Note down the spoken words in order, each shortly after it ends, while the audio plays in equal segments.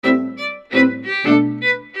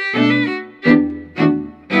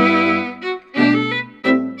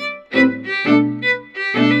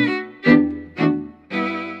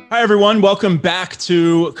Hi, everyone. Welcome back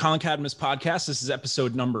to Colin Cadmus Podcast. This is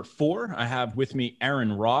episode number 4. I have with me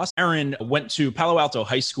Aaron Ross. Aaron went to Palo Alto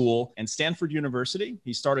High School and Stanford University.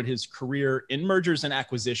 He started his career in mergers and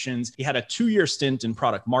acquisitions. He had a 2-year stint in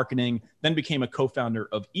product marketing, then became a co-founder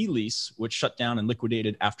of eLease, which shut down and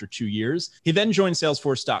liquidated after 2 years. He then joined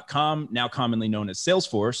Salesforce.com, now commonly known as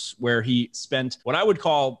Salesforce, where he spent what I would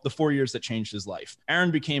call the 4 years that changed his life.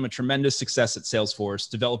 Aaron became a tremendous success at Salesforce,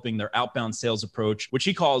 developing their outbound sales approach, which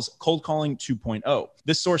he calls Cold Calling 2.0.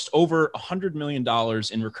 This sourced over $100 million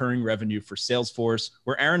in recurring revenue for Salesforce,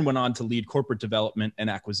 where Aaron went on to lead corporate development and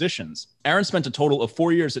acquisitions. Aaron spent a total of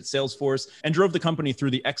 4 years at Salesforce and drove the company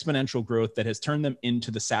through the exponential growth that has turned them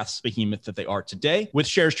into the SaaS behemoth that they are today, with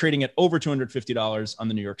shares trading at over $250 on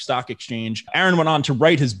the New York Stock Exchange. Aaron went on to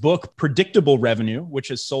write his book, Predictable Revenue, which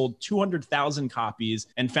has sold 200,000 copies,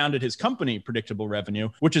 and founded his company, Predictable Revenue,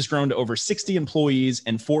 which has grown to over 60 employees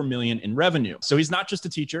and $4 million in revenue. So he's not just a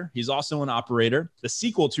teacher, he's also an operator. The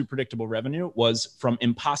sequel to Predictable Revenue was From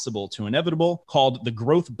Impossible to Inevitable, called The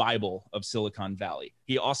Growth Bible of Silicon Valley.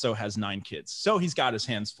 He also has 9 kids, so he's got his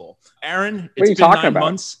hands full. Aaron, it's been 9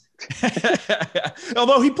 months.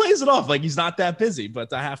 Although he plays it off like he's not that busy,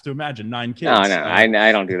 but I have to imagine 9 kids. No,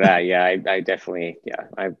 I don't do that. Yeah, I definitely,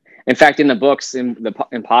 yeah. In fact, in the books, in the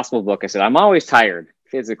Impossible book, I said, I'm always tired,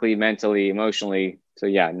 physically, mentally, emotionally. So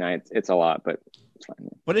yeah, no, it's a lot, but it's fine.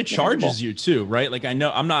 But it charges you too, right? Like, I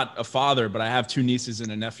know I'm not a father, but I have 2 nieces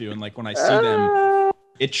and a nephew. And like, when I see them,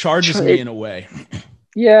 it charges me in a way.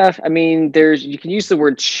 Yeah. I mean, you can use the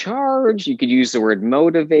word charge. You could use the word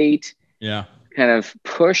motivate. Yeah. Kind of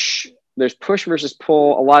push. There's push versus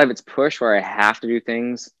pull. A lot of it's push, where I have to do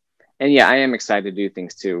things. And yeah, I am excited to do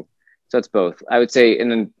things too. So it's both, I would say.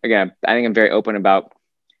 And then again, I think I'm very open about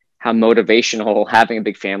how motivational having a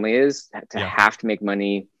big family is, to have to make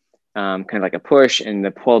money, kind of like a push, and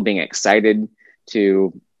the pull being excited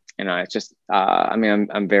to, it's just, I mean,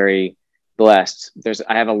 I'm very blessed.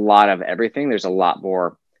 I have a lot of everything. There's a lot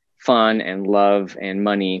more fun and love and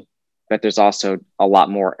money, but there's also a lot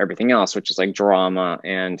more everything else, which is like drama.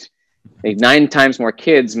 And like 9 times more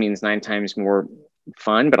kids means 9 times more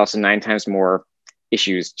fun, but also 9 times more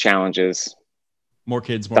issues, challenges, more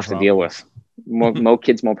kids, more stuff to deal with. More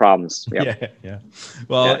kids, more problems. Yep. Yeah.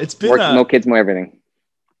 Well, it's been more kids, more everything.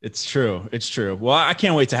 It's true. It's true. Well, I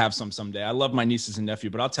can't wait to have some someday. I love my nieces and nephew,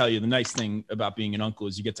 but I'll tell you, the nice thing about being an uncle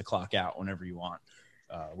is you get to clock out whenever you want.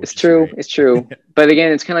 It's true. Great. It's true. But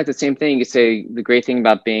again, it's kind of like the same thing. You say the great thing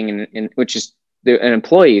about being which is an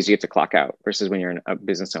employee, is you get to clock out versus when you're a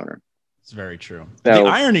business owner. It's very true. So, the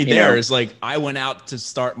irony there is, like, I went out to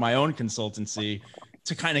start my own consultancy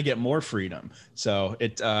to kind of get more freedom. So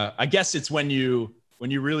I guess it's when you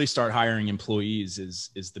really start hiring employees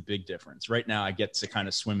is the big difference. Right now, I get to kind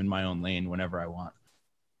of swim in my own lane whenever I want.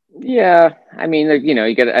 Yeah. I mean,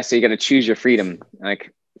 you got to choose your freedom.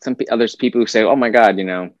 Like there's people who say, oh my God,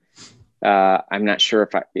 I'm not sure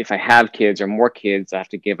if I have kids or more kids, I have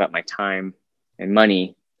to give up my time and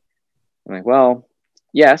money. I'm like, well,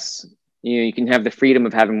 yes, you can have the freedom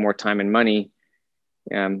of having more time and money.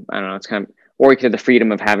 I don't know. It's kind of, or you could have the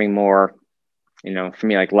freedom of having more, for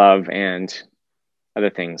me, like love and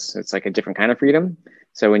other things. It's like a different kind of freedom.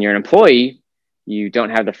 So when you're an employee, you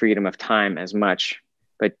don't have the freedom of time as much,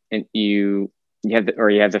 but you have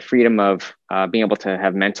the freedom of being able to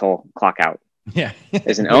have mental clock out. Yeah.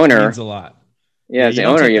 As an owner, means a lot. Yeah. As an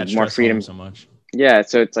owner, you have more freedom. So much. Yeah.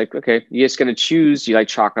 So it's like, okay, you just got to choose. You like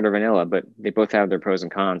chocolate or vanilla, but they both have their pros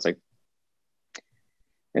and cons. Like,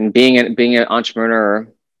 and being an entrepreneur,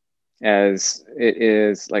 as it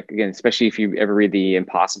is, like, again, especially if you ever read the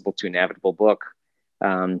Impossible to Inevitable book,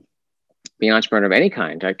 being an entrepreneur of any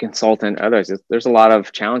kind, a consultant, others, there's a lot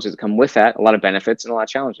of challenges that come with that, a lot of benefits and a lot of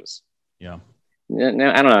challenges. Yeah.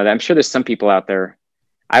 Now, I don't know. I'm sure there's some people out there,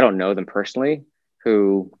 I don't know them personally,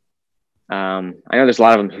 who, I know there's a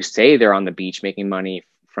lot of them who say they're on the beach making money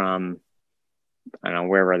from, I don't know,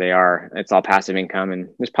 wherever they are. It's all passive income. And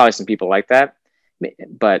there's probably some people like that.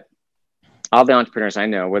 But all the entrepreneurs I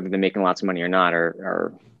know, whether they're making lots of money or not,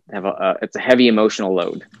 it's a heavy emotional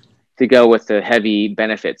load to go with the heavy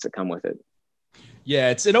benefits that come with it.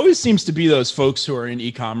 Yeah, it always seems to be those folks who are in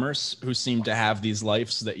e-commerce who seem to have these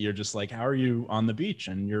lives that you're just like, how are you on the beach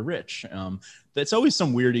and you're rich? That's always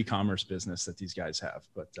some weird e-commerce business that these guys have.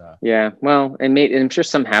 But yeah, well, and I'm sure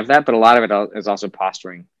some have that, but a lot of it is also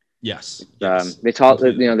posturing. Yes. They talk.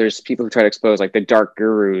 There's people who try to expose like the dark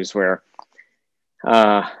gurus where,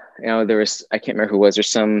 there was, I can't remember who it was.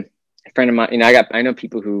 There's some friend of mine. I know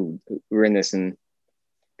people who were in this, and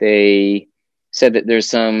they said that there's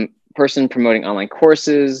some person promoting online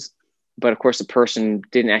courses, but of course the person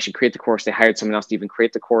didn't actually create the course. They hired someone else to even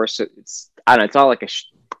create the course. So it's, I don't know. It's all like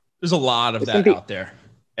There's a lot of There's that out there.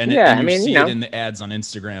 And, yeah, and you see it in the ads on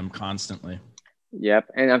Instagram constantly. Yep.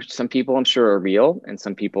 And some people I'm sure are real and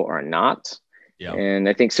some people are not. Yeah. And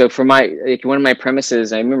I think so for one of my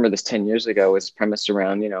premises, I remember this 10 years ago, was premised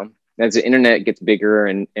around, as the internet gets bigger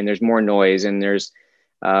and there's more noise and there's,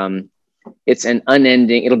 it'll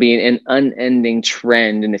be an unending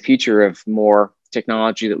trend in the future of more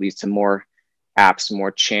technology that leads to more apps,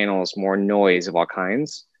 more channels, more noise of all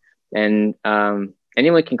kinds. And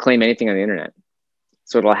anyone can claim anything on the internet.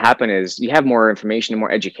 So what'll happen is you have more information and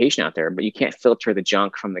more education out there, but you can't filter the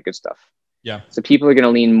junk from the good stuff. Yeah. So people are going to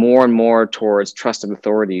lean more and more towards trusted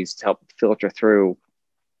authorities to help filter through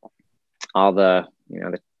all the,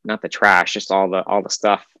 not the trash, just all the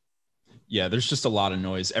stuff. Yeah, there's just a lot of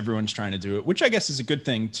noise. Everyone's trying to do it, which I guess is a good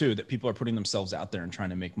thing too, that people are putting themselves out there and trying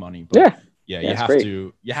to make money. But you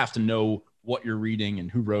have to know what you're reading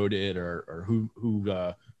and who wrote it or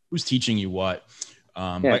who's teaching you what.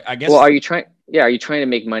 I guess. Well, are you trying to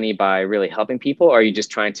make money by really helping people, or are you just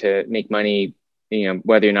trying to make money,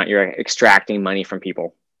 whether or not you're extracting money from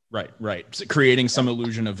people? Right. So creating some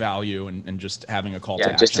illusion of value and just having a call to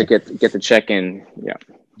action. Just to get the check in. Yeah.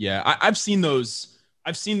 Yeah. I've seen those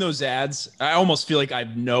ads. I almost feel like I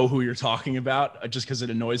know who you're talking about just because it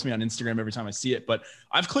annoys me on Instagram every time I see it. But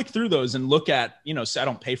I've clicked through those and look at, so I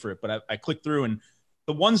don't pay for it, but I click through, and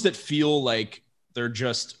the ones that feel like they're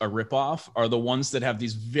just a ripoff are the ones that have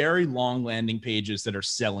these very long landing pages that are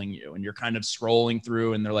selling you, and you're kind of scrolling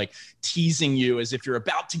through and they're like teasing you as if you're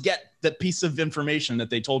about to get the piece of information that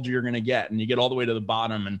they told you you're going to get. And you get all the way to the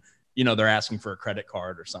bottom and, they're asking for a credit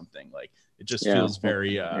card or something. Like it just feels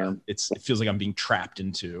very, it feels like I'm being trapped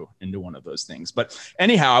into one of those things. But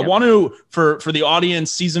anyhow, I want to, for the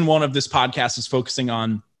audience, season 1 of this podcast is focusing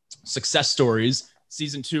on success stories.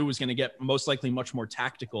 Season 2 is going to get most likely much more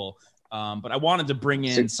tactical. But I wanted to bring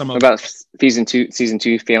in about season two.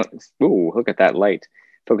 Ooh, look at that light.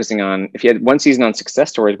 Focusing on, if you had one season on success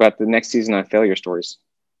stories, about the next season on failure stories.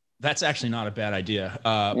 That's actually not a bad idea,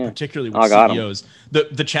 particularly with CEOs.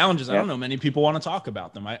 The challenges, I don't know, many people want to talk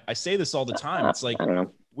about them. I say this all the time. It's like,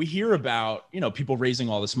 we hear about, people raising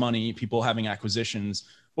all this money, people having acquisitions,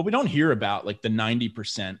 but we don't hear about like the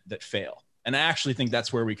 90% that fail. And I actually think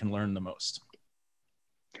that's where we can learn the most.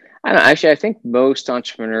 I don't know. Actually, I think most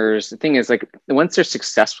entrepreneurs, the thing is, like, once they're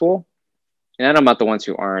successful, and I don't know about the ones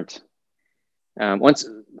who aren't, once,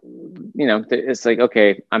 it's like,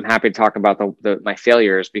 okay, I'm happy to talk about my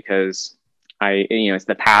failures because it's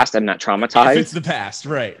the past. I'm not traumatized. If it's the past,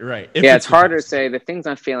 right. It's harder to say the things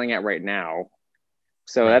I'm failing at right now.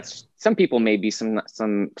 So that's, some people maybe, some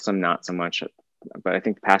not so much, but I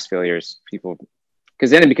think the past failures, people,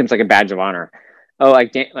 because then it becomes like a badge of honor. Oh,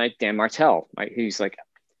 like Dan Martell, right? He's like,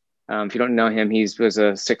 if you don't know him, he's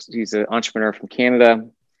an entrepreneur from Canada.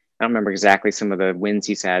 I don't remember exactly some of the wins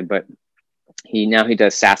he's had, but he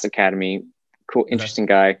does SaaS Academy. Cool, interesting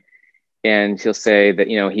guy. And he'll say that,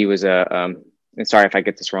 he was and sorry if I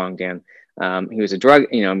get this wrong, Dan. He was a drug,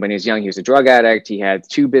 when he was young, he was a drug addict. He had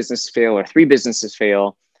 2 businesses fail or 3 businesses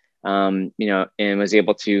fail, and was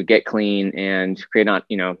able to get clean and create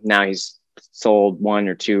now he's sold 1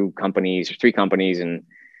 or 2 companies or 3 companies. And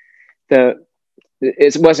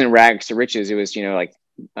it wasn't rags to riches. It was,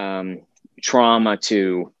 trauma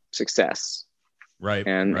to success. Right.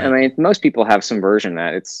 And I mean, most people have some version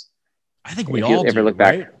of that. I think we all do, look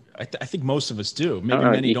back. I think most of us do. Maybe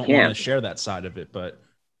many don't want to share that side of it, but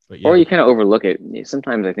yeah. Or you kind of overlook it.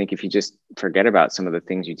 Sometimes I think if you just forget about some of the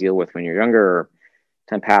things you deal with when you're younger, or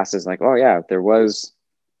time passes, like, oh yeah, there was,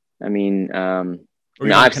 or you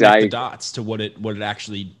connect the dots to what it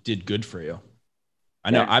actually did good for you.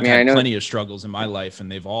 I've had plenty of struggles in my life,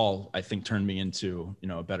 and they've all, I think, turned me into,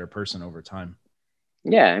 a better person over time.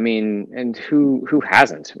 Yeah. I mean, and who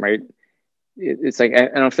hasn't, right? It's like, I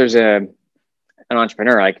don't know if there's an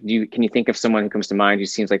entrepreneur, like, can you think of someone who comes to mind who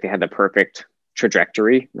seems like they had the perfect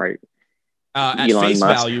trajectory, right? At Elon face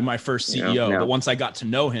Musk, value, my first CEO, but once I got to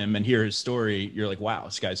know him and hear his story, you're like, wow,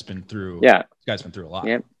 this guy's been through a lot.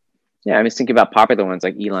 Yeah. Yeah. I mean, thinking about popular ones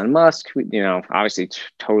like Elon Musk, obviously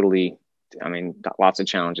totally, lots of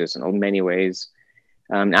challenges in many ways.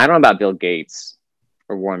 I don't know about Bill Gates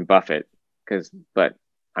or Warren Buffett, but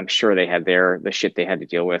I'm sure they had the shit they had to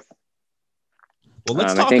deal with. Well,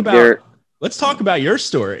 let's talk about your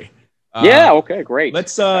story. Yeah. Okay. Great.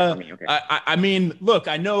 Let's. I mean, look,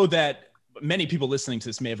 I know that many people listening to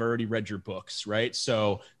this may have already read your books, right?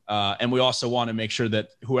 So, and we also want to make sure that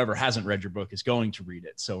whoever hasn't read your book is going to read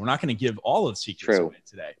it. So we're not going to give all of the secrets away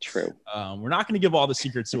today. True. We're not going to give all the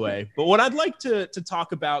secrets away. But what I'd like to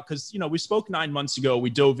talk about, because we spoke 9 months ago, we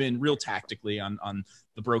dove in real tactically on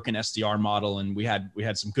the broken SDR model, and we had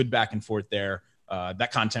some good back and forth there.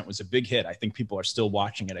 that content was a big hit. I think people are still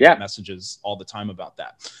watching it. I Yeah. get messages all the time about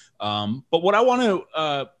that. But what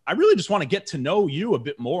I really just want to get to know you a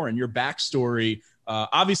bit more and your backstory.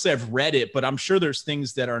 Obviously I've read it, but I'm sure there's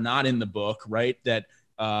things that are not in the book, right? That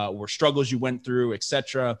were struggles you went through,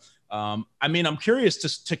 etc. I mean, I'm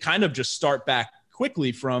curious to kind of just start back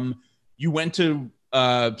quickly from you went to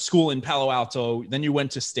school in Palo Alto, then you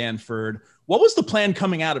went to Stanford. What was the plan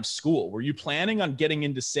coming out of school? Were you planning on getting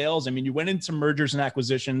into sales? I mean, you went into mergers and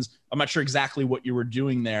acquisitions. I'm not sure exactly what you were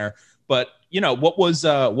doing there, but what was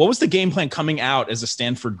the game plan coming out as a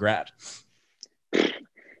Stanford grad?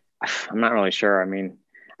 I'm not really sure. I mean,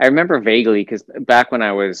 I remember vaguely because back when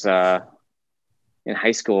I was in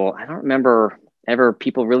high school, I don't remember ever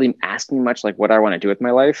people really asking much like what I want to do with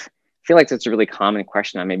my life. I feel like that's a really common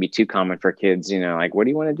question. That may be too common for kids, like, what do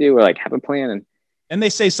you want to do? Or like have a plan. And they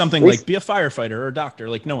say something like be a firefighter or a doctor,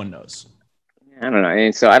 like no one knows. I don't know.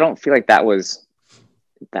 And so I don't feel like that was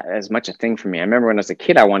that as much a thing for me. I remember when I was a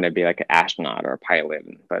kid, I wanted to be like an astronaut or a pilot.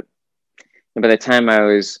 But by the time I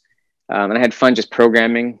was, and I had fun just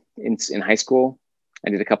programming in high school. I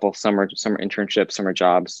did a couple of summer internships, summer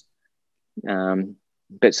jobs.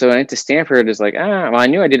 But so I went to Stanford is like, well, I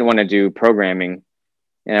knew I didn't want to do programming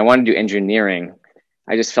and I wanted to do engineering.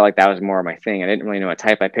 I just felt like that was more of my thing. I didn't really know what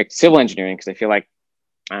type. I picked civil engineering because I feel like,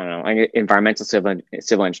 I don't know, like environmental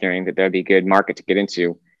civil engineering, that would be a good market to get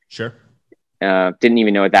into. Sure. Didn't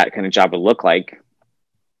even know what that kind of job would look like.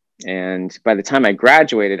 And by the time I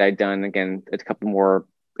graduated, I'd done, again, a couple more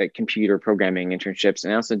like computer programming internships.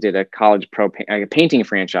 And I also did a college a painting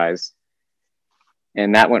franchise.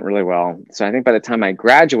 And that went really well. So I think by the time I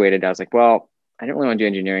graduated, I was like, well, I didn't really want to do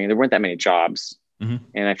engineering. There weren't that many jobs. Mm-hmm.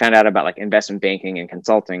 And I found out about like investment banking and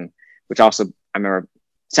consulting, which also I remember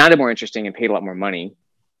sounded more interesting and paid a lot more money.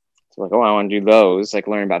 So like, oh, I want to do those, like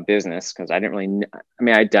learn about business. Cause I didn't really,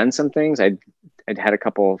 I'd done some things. I'd had a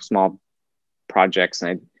couple of small projects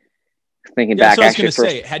and thinking back. So I was going to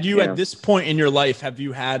say, had you at this point in your life, have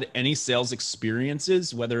you had any sales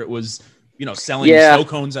experiences, whether it was, selling snow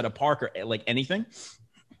cones at a park or like anything?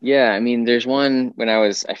 Yeah. I mean, there's one when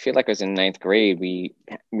I feel like I was in ninth grade, a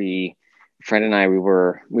friend and I, we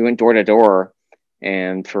went door to door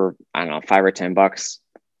and for, I don't know, $5 or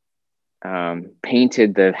 $10,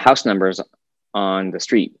 painted the house numbers on the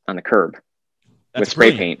street, on the curb. With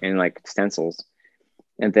spray paint and like stencils.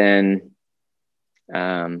 And then,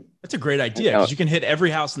 that's a great idea because you can hit every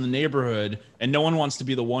house in the neighborhood and no one wants to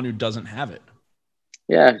be the one who doesn't have it.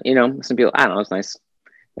 Yeah. Some people, I don't know, it's nice.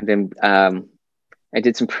 And then, I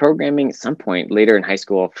did some programming at some point later in high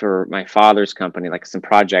school for my father's company, like some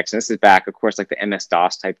projects. And this is back, of course, like the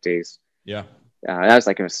MS-DOS type days. Yeah. That was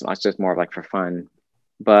like, it was just more of like for fun.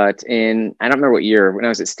 But I don't remember what year, when I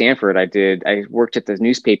was at Stanford, I worked at the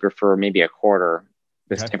newspaper for maybe a quarter,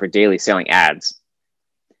 the Stanford Daily, selling ads.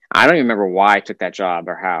 I don't even remember why I took that job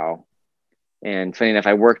or how. And funny enough,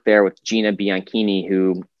 I worked there with Gina Bianchini,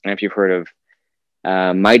 who, I don't know if you've heard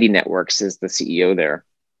of, Mighty Networks is the CEO there.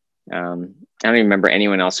 I don't even remember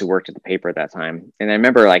anyone else who worked at the paper at that time. And I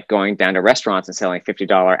remember like going down to restaurants and selling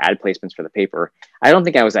 $50 ad placements for the paper. I don't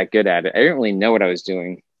think I was that good at it. I didn't really know what I was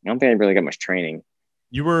doing. I don't think I really got much training.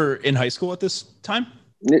 You were in high school at this time?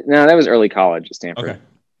 No, that was early college at Stanford. Okay.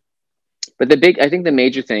 But I think the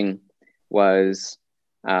major thing was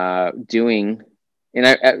doing,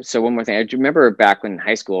 and so one more thing, I remember back when in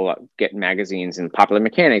high school, getting magazines and Popular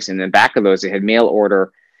Mechanics, and in the back of those, they had mail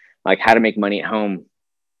order, like how to make money at home.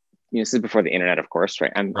 This is before the internet, of course,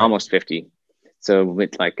 right? I'm almost 50. So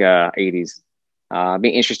with like 80s,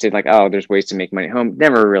 being interested, like, oh, there's ways to make money at home.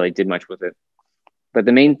 Never really did much with it. But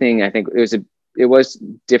the main thing, I think it was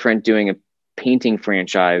different doing a painting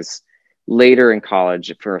franchise later in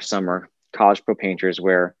college for a summer, College Pro Painters,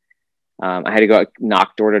 where I had to go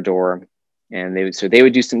knock door to door, and they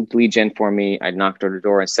would do some lead gen for me. I'd knock door to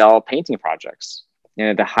door and sell painting projects,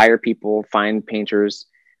 and to hire people, find painters,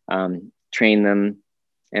 train them,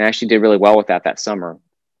 and I actually did really well with that summer.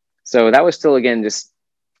 So that was still, again, just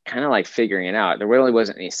kind of like figuring it out. There really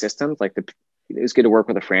wasn't any systems. Like it was good to work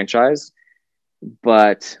with a franchise,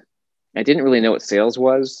 but I didn't really know what sales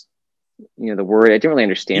was. The word, I didn't really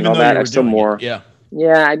understand all that. I was still more, I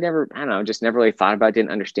don't know, just never really thought about it,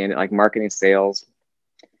 didn't understand it. Like marketing, sales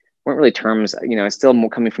weren't really terms, it's still more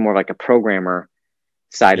coming from more like a programmer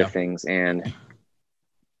side of things.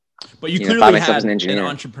 But you clearly had an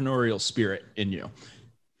entrepreneurial spirit in you.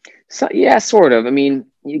 So yeah, sort of. I mean,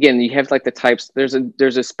 again, you have like the types, there's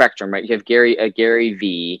a spectrum, right? You have Gary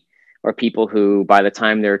V, or people who by the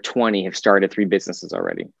time they're 20 have started 3 businesses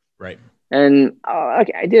already. Right. And I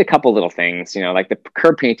did a couple little things, like the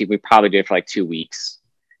curb painting, we probably did for like 2 weeks.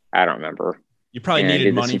 I don't remember. You probably and I needed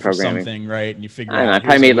did money some for programming. something, right? And you figured I don't know, I out,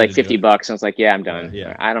 probably here's a made way like to do 50 it. bucks. I was like, yeah, I'm done.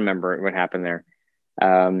 Yeah. I don't remember what happened there.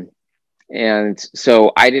 Um, and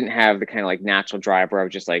so I didn't have the kind of like natural drive where I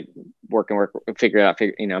was just like work, figure it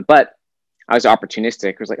out, but I was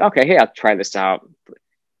opportunistic. I was like, okay, hey, I'll try this out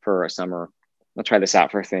for a summer. I'll try this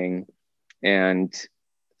out for a thing. And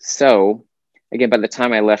so again, by the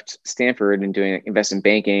time I left Stanford and doing investment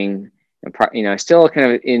banking, and still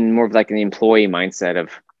kind of in more of like an employee mindset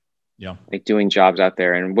of like doing jobs out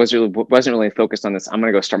there, and wasn't really focused on this. I'm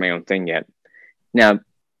going to go start my own thing yet. Now,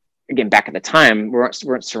 again, back at the time, we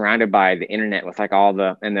weren't surrounded by the internet with like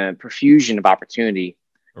the profusion of opportunity.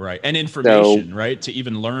 Right. And information, right? To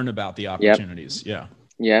even learn about the opportunities. Yep.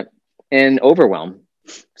 Yeah. And overwhelm.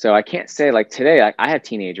 So I can't say like today, like I have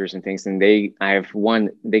teenagers and things, and they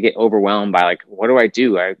get overwhelmed by like, what do I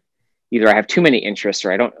do? Either I have too many interests,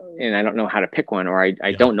 or I don't know how to pick one, or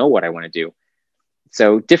I don't know what I want to do.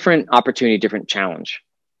 So different opportunity, different challenge.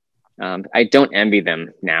 I don't envy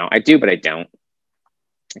them now. I do, but I don't.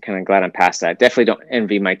 I'm kind of glad I'm past that. Definitely don't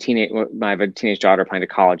envy my teenage daughter applying to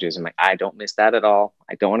colleges. I'm like, I don't miss that at all.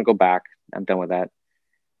 I don't want to go back. I'm done with that.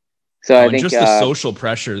 So I think just the social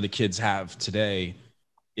pressure the kids have today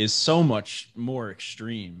is so much more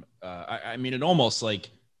extreme. I mean, it almost like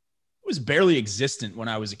it was barely existent when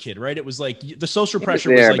I was a kid, right? It was like the social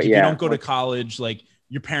pressure was like, if you don't go to college, like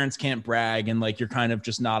your parents can't brag, and like you're kind of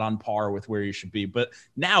just not on par with where you should be. But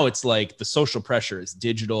now it's like the social pressure is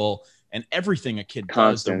digital, and everything a kid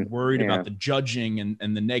does, they're worried about the judging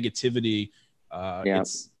and the negativity.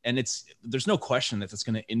 There's no question that that's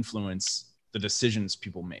going to influence the decisions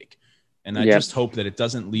people make. And I just hope that it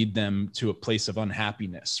doesn't lead them to a place of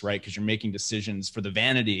unhappiness, right? Because you're making decisions for the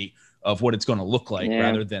vanity of what it's going to look like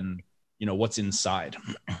rather than, what's inside.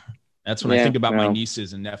 That's when I think about my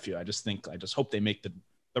nieces and nephew. I just hope they make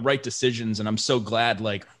the right decisions. And I'm so glad,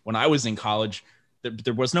 like when I was in college,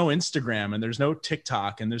 there was no Instagram, and there's no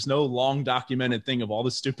TikTok, and there's no long documented thing of all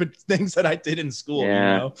the stupid things that I did in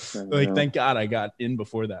school. Like, thank God I got in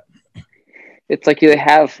before that. It's like they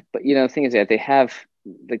have, but the thing is that they have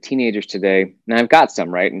the teenagers today, and I've got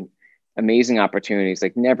some, right? And amazing opportunities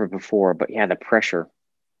like never before, but the pressure.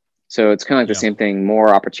 So it's kind of like the same thing,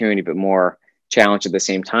 more opportunity, but more challenge at the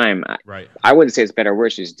same time. Right. I wouldn't say it's better or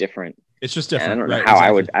worse, it's different. It's just different. And I don't know how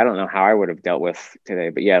I don't know how I would have dealt with today,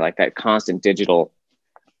 but like that constant digital,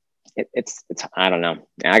 it's I don't know.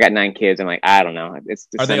 And I got 9 kids. I'm like, I don't know.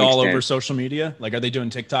 Are they all over social media? Like, are they doing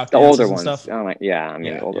TikTok? The older and ones. Stuff? I'm like,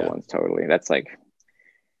 the older ones, totally. That's like,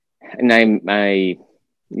 and my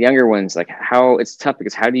younger ones, like how it's tough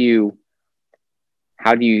because how do you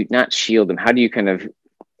not shield them? How do you kind of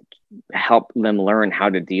help them learn how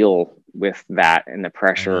to deal with that and the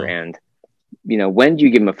pressure? And when do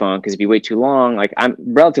you give them a phone? Because if you wait too long, like I'm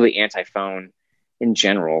relatively anti-phone in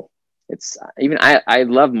general. It's even I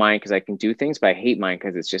love mine because I can do things, but I hate mine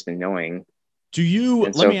because it's just annoying.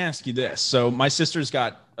 Let me ask you this. So my sister's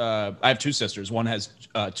got I have 2 sisters. One has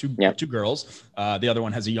two girls. The other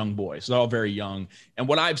one has a young boy. So they're all very young. And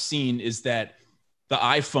what I've seen is that the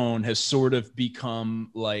iPhone has sort of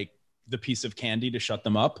become like the piece of candy to shut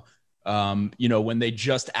them up. When they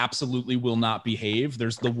just absolutely will not behave,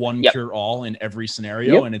 there's the one cure all in every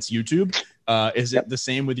scenario, and it's YouTube. Is it the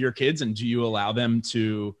same with your kids? And do you allow them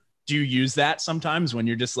to? Do you use that sometimes when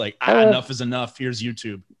you're just like, enough is enough? Here's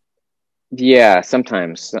YouTube. Yeah,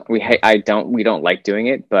 sometimes we don't like doing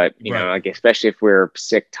it, but like especially if we're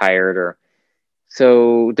sick, tired, or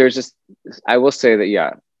so. There's just I will say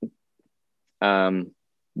that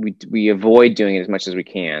we avoid doing it as much as we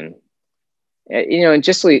can. And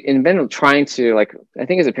just in then trying to like I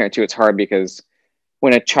think as a parent too, it's hard because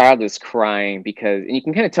when a child is crying and you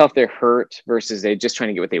can kind of tell if they're hurt versus they're just trying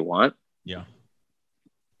to get what they want. Yeah.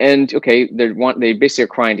 And okay, they basically are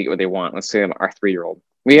crying to get what they want. Let's say our 3-year-old.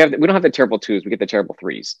 We don't have the terrible 2s. We get the terrible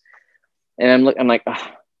 3s. And I'm like,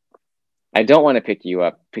 I don't want to pick you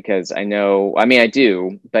up because I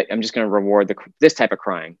do, but I'm just going to reward this type of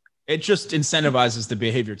crying. It just incentivizes the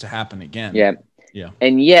behavior to happen again. Yeah. Yeah.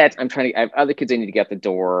 And yet I have other kids I need to get out the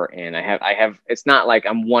door. And I have, it's not like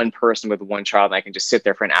I'm one person with one child and I can just sit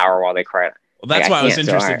there for an hour while they cry. Well, that's why I was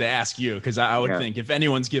interested to ask you, because I would think if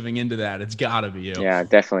anyone's giving into that, it's got to be you. Yeah,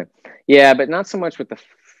 definitely. Yeah, but not so much with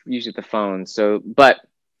usually the phone. So, but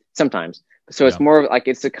sometimes. So it's more like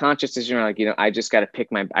it's a conscious decision. Like I just got to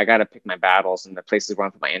pick my battles and the places where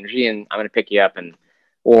I put my energy, and I'm going to pick you up.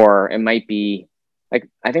 Or it might be like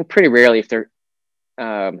I think pretty rarely if they're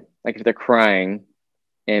if they're crying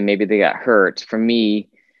and maybe they got hurt. For me,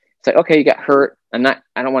 it's like okay, you got hurt. I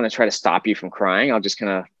don't want to try to stop you from crying. I'll just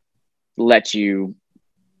kind of let you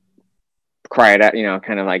cry it out,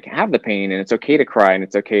 kind of like have the pain, and it's okay to cry and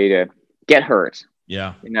it's okay to get hurt.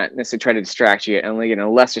 Yeah. And not necessarily try to distract you, and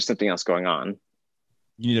unless there's something else going on.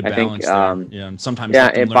 You need a balance there. Yeah. And sometimes yeah,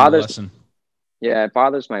 let them it learn bothers. the lesson. Yeah, it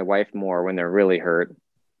bothers my wife more when they're really hurt.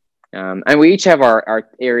 And we each have our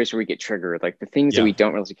areas where we get triggered, like the things that we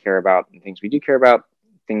don't really care about, and things we do care about,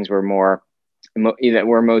 things we're more that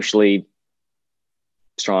we're emotionally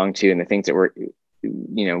strong to, and the things that we're,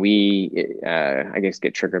 we I guess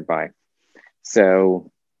get triggered by.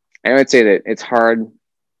 So I would say that it's hard.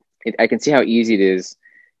 I can see how easy it is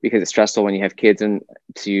because it's stressful when you have kids, and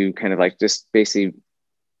to kind of like just basically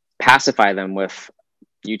pacify them with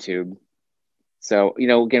YouTube. So,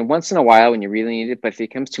 again, once in a while when you really need it, but if it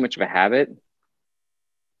becomes too much of a habit,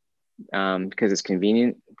 because it's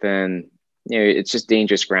convenient, then, it's just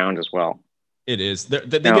dangerous ground as well. It is. They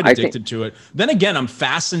get addicted to it. Then again, I'm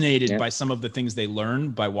fascinated by some of the things they learn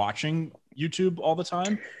by watching YouTube all the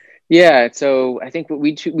time. Yeah. So I think what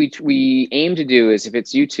we aim to do is, if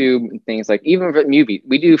it's YouTube and things like, even for movie,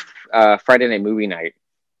 we do Friday night movie night,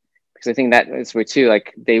 because I think that is where too,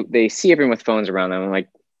 like they see everyone with phones around them, and like,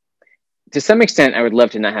 to some extent, I would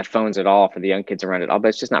love to not have phones at all for the young kids around it all, but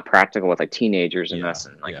it's just not practical with like teenagers and us,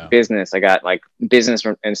 and like business. I got like business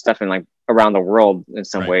and stuff in like around the world in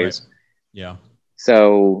some ways. Right. Yeah.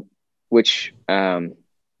 So, which,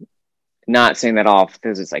 not saying that off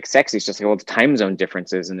because it's like sexy. It's just like, well, the time zone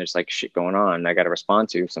differences, and there's like shit going on I got to respond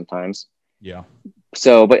to sometimes. Yeah.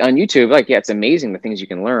 So, but on YouTube, like, it's amazing the things you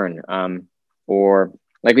can learn. Or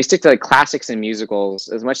like we stick to like classics and musicals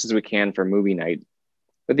as much as we can for movie night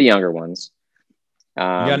with the younger ones. You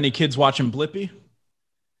got any kids watching Blippi?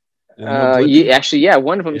 Actually,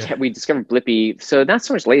 one of them we discovered Blippi. So not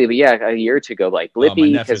so much lately, but a year or two ago, like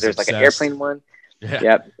Blippi, because there's like an airplane one. Yeah.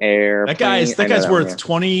 Yep. Airplane. That guy's worth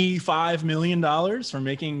 $25 million for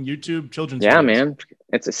making YouTube children's videos. Man.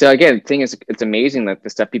 So again, the thing is, it's amazing that the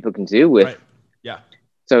stuff people can do with. Right. Yeah.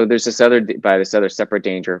 So there's this other separate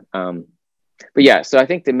danger. But so I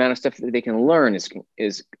think the amount of stuff that they can learn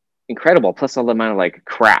is incredible. Plus all the amount of like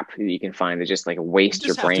crap that you can find that just like waste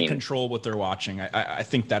your brain. Have to control what they're watching. I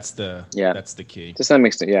think that's the key. To some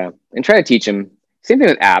extent, yeah. And try to teach them. Same thing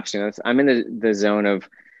with apps. I'm in the zone of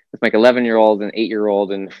with like 11-year-old and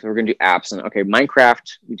 8-year-old, and we're gonna do apps. And okay,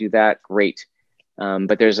 Minecraft, we do that, great.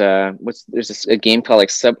 But there's a game called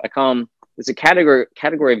like there's a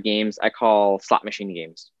category of games I call slot machine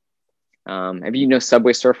games. Have you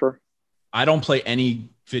Subway Surfer? I don't play any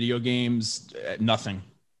video games. Nothing.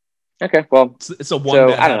 Okay, well, it's a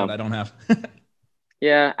bad habit I don't have.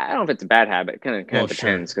 Yeah, I don't know if it's a bad habit. It kind of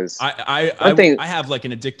depends, because I have like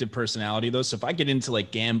an addictive personality though. So if I get into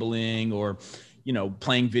like gambling or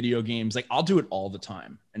playing video games, like I'll do it all the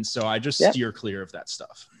time, and so I just steer clear of that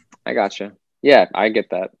stuff. I gotcha. Yeah, I get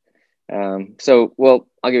that. So, well,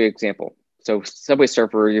 I'll give you an example. So Subway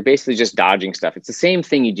Surfer, you're basically just dodging stuff. It's the same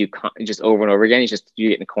thing you do just over and over again. It's just you're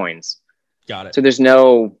getting coins. Got it. So there's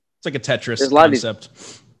no. It's like a Tetris concept,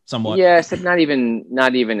 somewhat. Yeah, it's not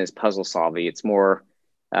even as puzzle solving. It's more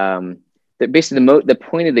that basically the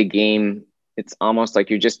point of the game. It's almost like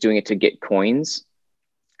you're just doing it to get coins.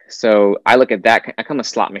 So I look at that. I call it a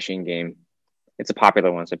slot machine game. It's a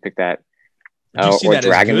popular one, so I picked that. Do you see that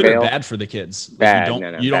as good or bad for the kids? Bad.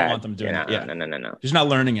 Like you don't want them doing it. No. Just not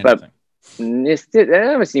learning anything. But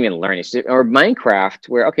it's even learning. Or Minecraft,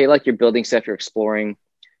 where like you're building stuff, you're exploring.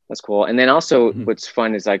 That's cool. And then also what's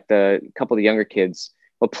fun is like a couple of the younger kids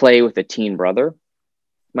will play with a teen brother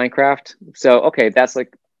Minecraft. So that's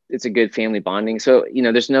like, it's a good family bonding. So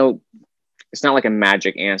it's not like a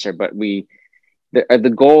magic answer, but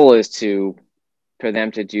the goal is for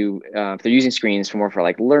them to do if they're using screens for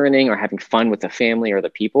like learning or having fun with the family or the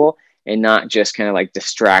people, and not just kind of like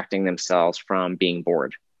distracting themselves from being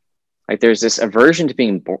bored. Like there's this aversion to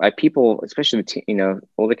being bored. Like people, especially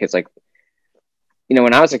older kids, like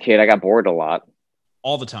when I was a kid, I got bored a lot,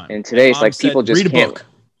 all the time. And today it's like people just read a book.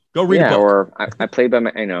 Go read a book. Or I played by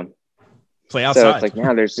my play outside. So it's like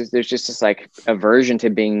now there's just this like aversion to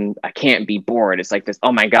being. I can't be bored. It's like this.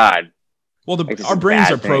 Oh my god. Well, our brains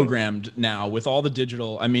are programmed now with all the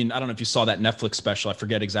digital. I mean, I don't know if you saw that Netflix special. I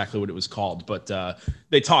forget exactly what it was called, but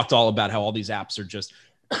they talked all about how all these apps are just.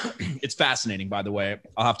 It's fascinating, by the way.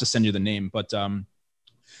 I'll have to send you the name, but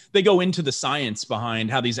they go into the science behind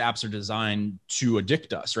how these apps are designed to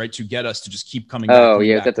addict us, right? To get us to just keep coming back. Oh,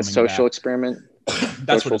 yeah. Is that the social experiment?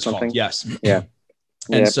 That's what it's called. Yes. Yeah.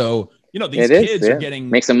 And so, these kids are getting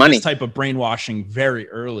make some money. This type of brainwashing very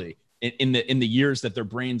early in the years that their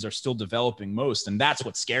brains are still developing most. And that's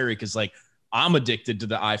what's scary, because like I'm addicted to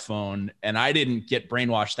the iPhone and I didn't get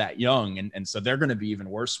brainwashed that young. And so they're going to be even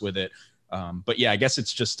worse with it. But yeah, I guess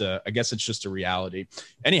it's just a reality.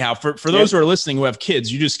 Anyhow, for those who are listening who have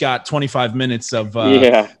kids, you just got 25 minutes of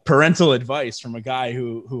parental advice from a guy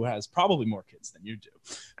who has probably more kids than you do.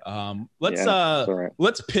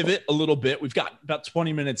 Let's pivot a little bit. We've got about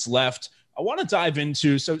 20 minutes left. I want to dive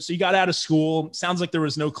into, so you got out of school. Sounds like there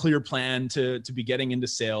was no clear plan to be getting into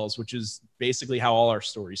sales, which is basically how all our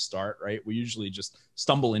stories start, right? We usually just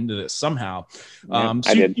stumble into this somehow.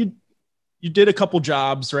 You did a couple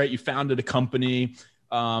jobs, right? You founded a company.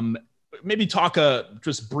 Maybe talk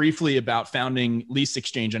just briefly about founding Lease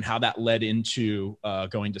Exchange and how that led into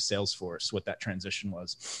going to Salesforce, what that transition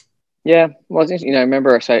was. Yeah, well, I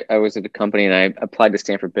remember I was at a company and I applied to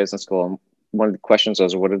Stanford Business School. And one of the questions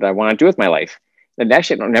was, what did I want to do with my life? And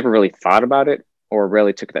actually, I never really thought about it or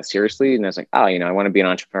really took that seriously. And I was like, I want to be an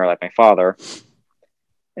entrepreneur like my father.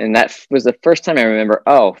 And that was the first time I remember,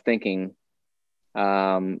 thinking,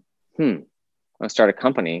 I'll start a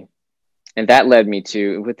company. And that led me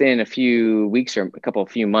to, within a few weeks or a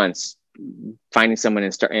few months, finding someone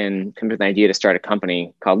and coming up with an idea to start a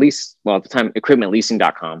company called at the time,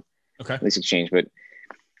 equipmentleasing.com. Okay. Lease Exchange. But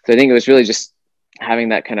so I think it was really just having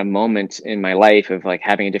that kind of moment in my life of like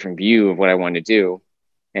having a different view of what I wanted to do.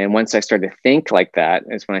 And once I started to think like that,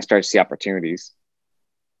 is when I started to see opportunities.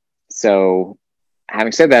 So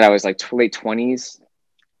having said that, I was like late 20s.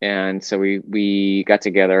 And so we got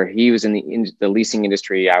together. He was in the leasing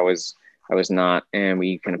industry. I was not. And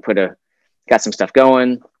we kind of got some stuff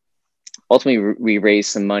going. Ultimately, we raised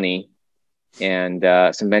some money and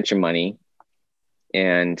some venture money.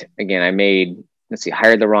 And again, didn't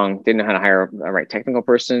know how to hire a right technical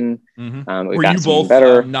person. Mm-hmm. Were you both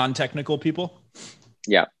non-technical people?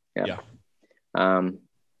 Yeah. But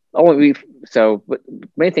the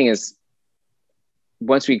main thing is,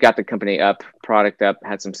 once we got the company up, product up,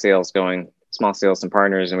 had some sales going, small sales and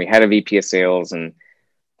partners, and we had a VP of sales. And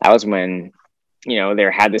that was when, they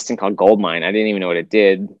had this thing called Goldmine. I didn't even know what it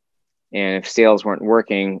did. And if sales weren't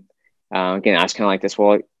working, again, I was kind of like this,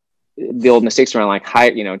 well, the old mistakes around like,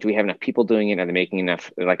 do we have enough people doing it? Are they making enough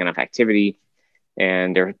activity?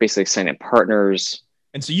 And they're basically signing partners.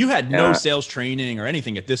 And so you had no sales training or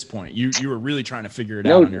anything at this point. You were really trying to figure it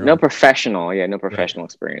out on your own. No professional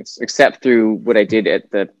experience, except through what I did at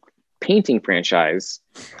the painting franchise.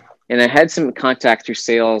 And I had some contact through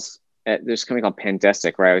sales at this company called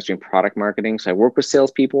Pandestic, where I was doing product marketing. So I worked with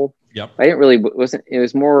salespeople. Yep. It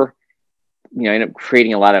was more, I ended up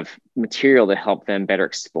creating a lot of material to help them better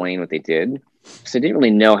explain what they did. So I didn't really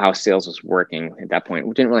know how sales was working at that point.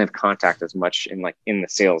 We didn't really have contact as much in the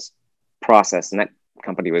sales process. And that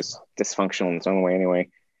company was dysfunctional in its own way anyway.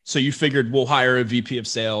 So you figured we'll hire a VP of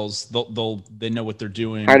sales. They know what they're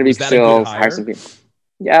doing. Hired a VP of sales, hired some people.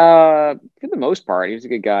 Yeah, for the most part, he was a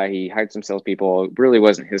good guy. He hired some salespeople. It really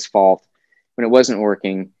wasn't his fault when it wasn't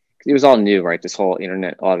working. It was all new, right? This whole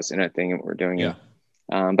internet, all this internet thing that we're doing. Yeah.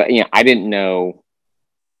 But I didn't know.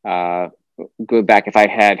 Go back if I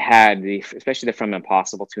had especially the From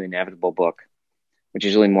Impossible to Inevitable book, which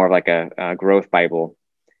is really more of like a growth Bible,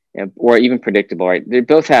 or even Predictable. Right? They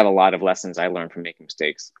both have a lot of lessons I learned from making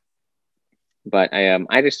mistakes. But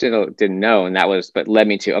I just didn't know, and but led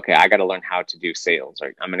me to I got to learn how to do sales.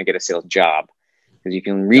 Right? I'm going to get a sales job, because you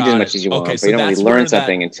can read as much as you want, but you don't really learn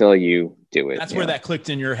something until you do it. That's where that clicked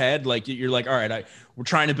in your head. Like you're like, all right, we're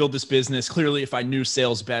trying to build this business. Clearly, if I knew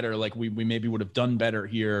sales better, like we maybe would have done better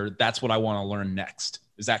here. That's what I want to learn next.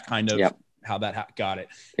 Is that kind of how that got it?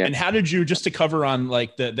 Yep. And how did you, just to cover on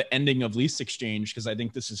like the ending of Lease Exchange, because I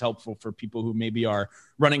think this is helpful for people who maybe are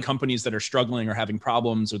running companies that are struggling or having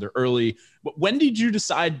problems, or they're early. But when did you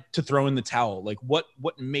decide to throw in the towel? Like what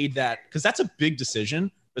made that? Because that's a big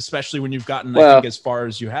decision, especially when you've gotten, I think, as far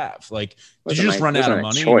as you have. Like, did you just run out of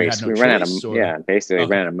money? We ran out of basically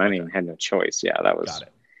ran out of money and had no choice. Yeah, that was. Got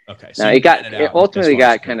it. Okay. So it ultimately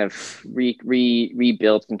got kind of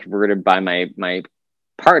rebuilt and converted by my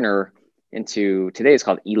partner into, today it's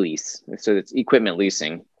called eLease. So it's equipment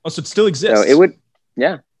leasing. Oh, so it still exists. So it would,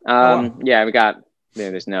 yeah. We got,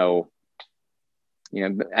 there's no,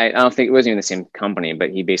 I don't think it wasn't even the same company,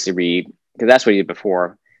 but he basically because that's what he did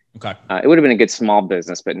before. Okay. It would have been a good small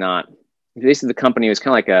business, but not. Basically, the company was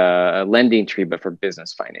kind of like a lending tree, but for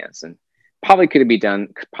business finance, and probably could have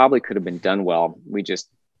been done well. We just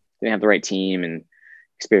didn't have the right team and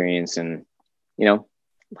experience, and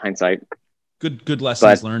hindsight. Good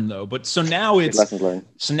lessons learned though. But so now it's lessons learned.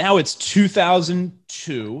 So now it's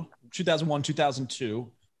 2001,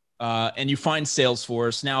 2002, and you find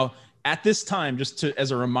Salesforce. Now at this time,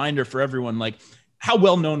 as a reminder for everyone, like How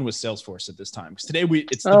well known was Salesforce at this time? Because today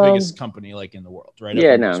it's the biggest company like in the world, right?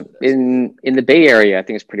 Yeah, no. In the Bay Area, I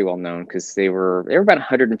think it's pretty well known because they were about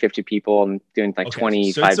 150 people and doing like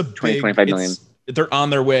 25 million. They're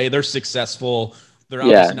on their way. They're successful. They're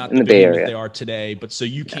obviously not the big that they are today. But so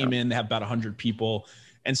you came in, they have about 100 people.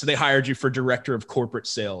 And so they hired you for director of corporate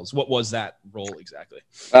sales. What was that role exactly?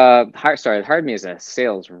 They hired me as a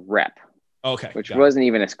sales rep. Okay. Which wasn't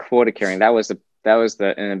even as quota carrying. That was the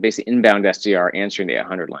basically inbound SDR answering the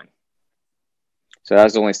 800 line. So that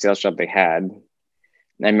was the only sales job they had. And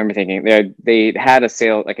I remember thinking they had a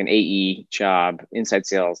sale, like an AE job, inside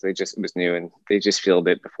sales. It was new and they just filled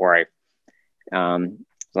it before I was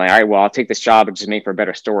like, all right, well, I'll take this job and just make for a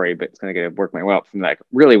better story, but it's going to work my way up from that.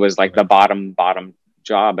 Really was like the bottom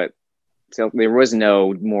job at sales. There was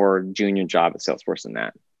no more junior job at Salesforce than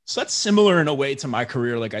that. So that's similar in a way to my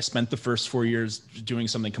career. Like I spent the first 4 years doing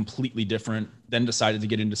something completely different, then decided to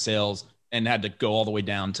get into sales and had to go all the way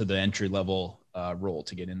down to the entry level role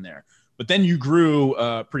to get in there. But then you grew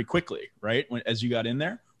pretty quickly, right? As you got in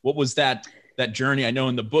there, what was that journey? I know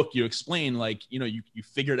in the book you explain, like, you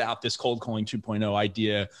figured out this cold calling 2.0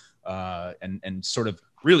 idea and sort of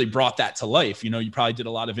really brought that to life. You probably did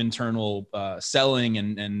a lot of internal selling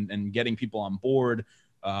and getting people on board.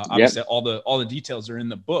 Obviously all the details are in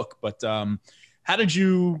the book, but how did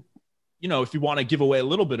you, if you want to give away a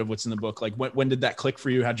little bit of what's in the book, like when did that click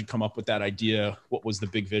for you? How'd you come up with that idea? What was the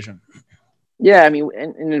big vision? Yeah, I mean,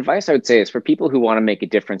 and advice I would say is for people who want to make a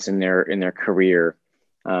difference in their career.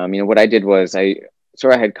 What I did was I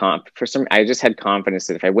just had confidence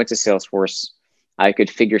that if I went to Salesforce, I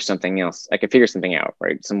could figure something else. I could figure something out,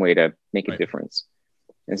 right? Some way to make a difference.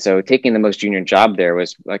 And so taking the most junior job there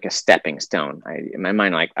was like a stepping stone. In my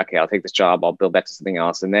mind, like, okay, I'll take this job, I'll build that to something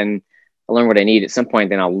else. And then I'll learn what I need at some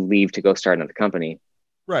point, then I'll leave to go start another company.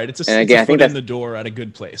 Right. It's a foot in the door at a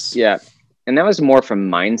good place. Yeah. And that was more from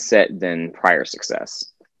mindset than prior success.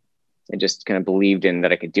 I just kind of believed in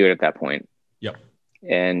that I could do it at that point. Yep.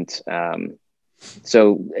 And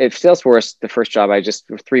so at Salesforce, the first job, I just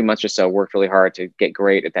for 3 months or so worked really hard to get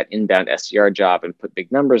great at that inbound SDR job and put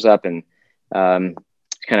big numbers up and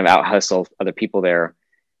kind of out hustle other people there.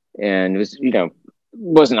 And it was,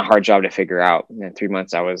 wasn't a hard job to figure out. And in 3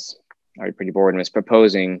 months, I was already pretty bored and was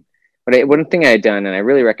proposing. But one thing I had done, and I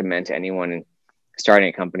really recommend to anyone starting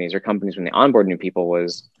at companies or companies when they onboard new people,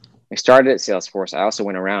 was I started at Salesforce. I also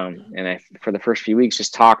went around and for the first few weeks,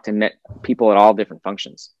 just talked and met people at all different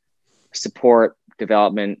functions: support,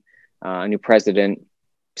 development, a new president,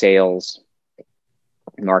 sales,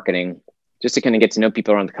 marketing, just to kind of get to know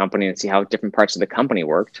people around the company and see how different parts of the company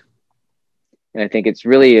worked. And I think it's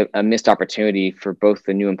really a missed opportunity for both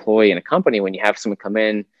the new employee and a company when you have someone come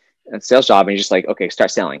in a sales job and you're just like, okay,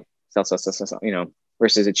 start selling, sell,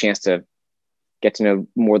 versus a chance to get to know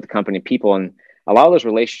more of the company people. And a lot of those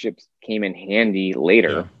relationships came in handy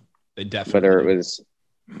later. Yeah, they definitely. Whether it was,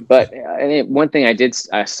 but one thing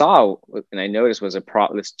I saw and I noticed was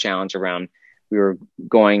this challenge around, we were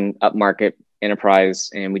going up market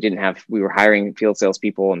enterprise and we were hiring field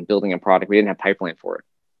salespeople and building a product. We didn't have pipeline for it.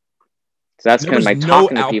 So that's kind of my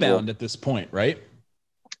talking to people. No outbound at this point, right?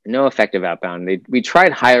 No effective outbound. We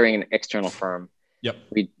tried hiring an external firm. Yep.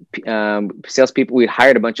 Salespeople. We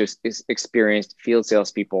hired a bunch of experienced field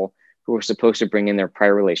salespeople who were supposed to bring in their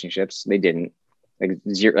prior relationships. They didn't. Like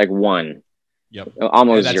zero, like one. Yep.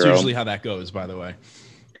 Almost that's zero. That's usually how that goes, by the way.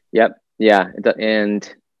 Yep. Yeah.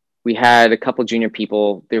 And we had a couple junior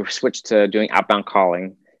people. They were switched to doing outbound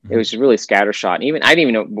calling. It was really scattershot. And even I didn't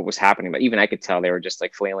even know what was happening, but even I could tell they were just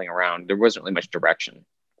like flailing around. There wasn't really much direction.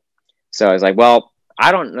 So I was like, well,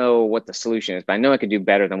 I don't know what the solution is, but I know I could do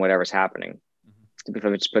better than whatever's happening if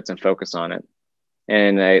I just put some focus on it.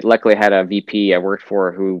 And I luckily had a VP I worked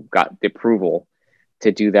for who got the approval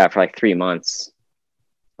to do that for like 3 months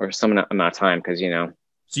or some amount of time. Cause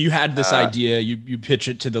so you had this idea, you pitch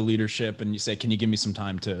it to the leadership and you say, can you give me some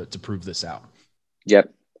time to prove this out?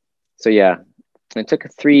 Yep. So yeah, it took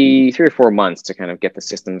 3 or 4 months to kind of get the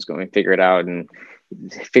systems going, figure it out and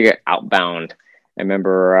figure it outbound. I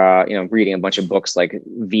remember, reading a bunch of books like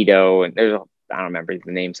Vito and I don't remember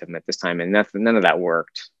the names of them at this time. And none of that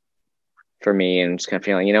worked for me. And just kind of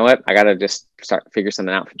feeling, you know what, I got to just figure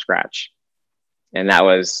something out from scratch. And that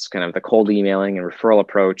was kind of the cold emailing and referral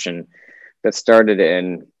approach. And that started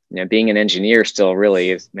in, being an engineer still really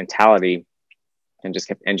is mentality, and just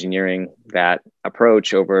kept engineering that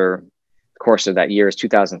approach over the course of that year is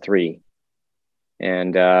 2003.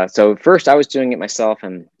 And so first I was doing it myself,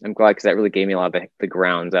 and I'm glad because that really gave me a lot of the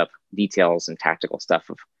ground up details and tactical stuff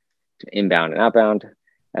of inbound and outbound.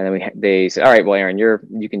 And then they said, all right, well, Aaron,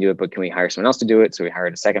 you can do it, but can we hire someone else to do it? So we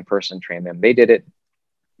hired a second person, trained them. They did it.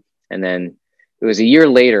 And then it was a year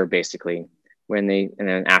later, basically, and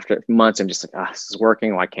then after months, I'm just like, this is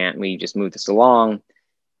working. Why can't we just move this along?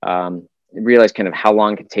 Realized kind of how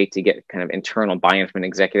long it could take to get kind of internal buy-in from an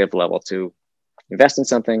executive level to invest in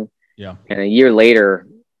something. Yeah. And a year later,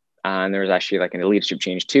 and there was actually like a leadership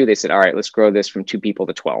change too. They said, all right, let's grow this from 2 people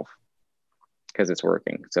to 12 because it's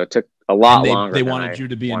working. So it took a lot longer. They wanted you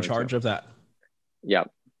to be in charge of that. Yep.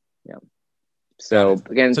 So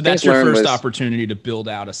again, so that's your first opportunity to build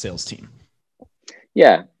out a sales team.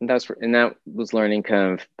 Yeah. And that was learning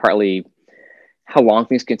kind of partly how long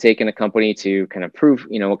things can take in a company to kind of prove,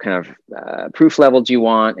 what kind of proof level do you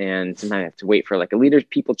want? And sometimes you have to wait for like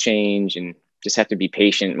people change and just have to be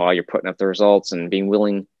patient while you're putting up the results and being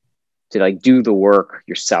willing to like do the work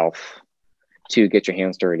yourself to get your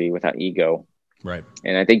hands dirty without ego. Right.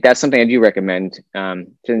 And I think that's something I do recommend.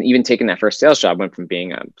 Even taking that first sales job, went from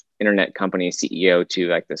being an internet company CEO to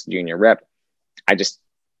like this junior rep. I just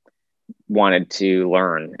wanted to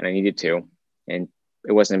learn and I needed to, and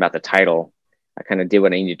it wasn't about the title. I kind of did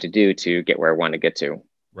what I needed to do to get where I wanted to get to.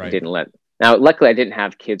 Right. Now, luckily I didn't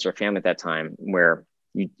have kids or family at that time where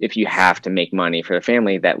if you have to make money for the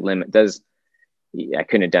family, that limit I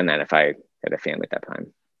couldn't have done that if I had a family at that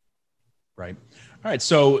time. Right. All right.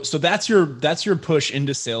 So that's your push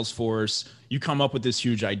into Salesforce. You come up with this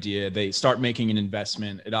huge idea. They start making an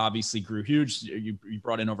investment. It obviously grew huge. You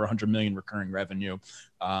brought in over 100 million recurring revenue.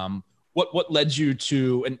 What led you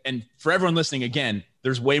to, and for everyone listening, again,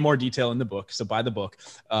 there's way more detail in the book, so buy the book.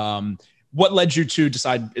 What led you to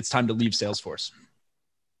decide it's time to leave Salesforce?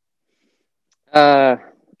 Well,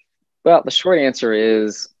 the short answer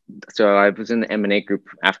is, so I was in the M&A group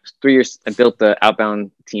after 3 years. I built the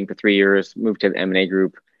outbound team for 3 years, moved to the M&A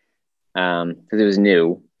group because it was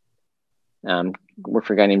new. Worked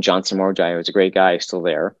for a guy named John Samorjai, who was a great guy, still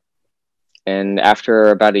there. And after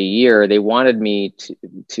about a year, they wanted me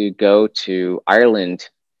to go to Ireland.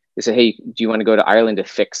 They said, hey, do you want to go to Ireland to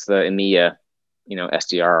fix the EMEA,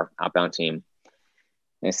 SDR outbound team?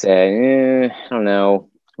 And I said, I don't know.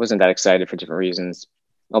 Wasn't that excited for different reasons.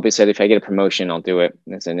 I'll be said, if I get a promotion, I'll do it.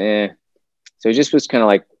 And I said, So it just was kind of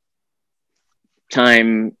like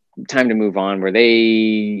time to move on, where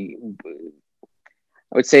I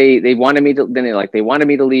would say they wanted me to, they wanted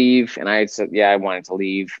me to leave. And I said, yeah, I wanted to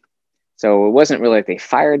leave. So it wasn't really like they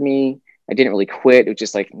fired me. I didn't really quit. It was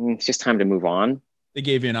just like, it's just time to move on. They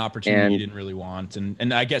gave you an opportunity you didn't really want.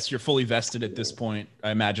 And I guess you're fully vested at this point.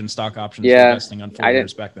 I imagine stock options were vesting on 4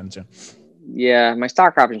 years back then too. Yeah. My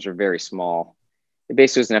stock options were very small. It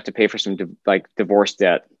basically was enough to pay for some divorce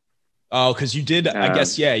debt. Oh, because you did, I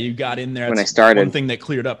guess, you got in there. When I started. One thing that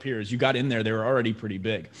cleared up here is you got in there, they were already pretty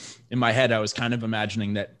big. In my head, I was kind of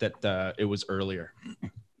imagining that it was earlier.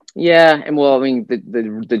 Yeah. And well, I mean,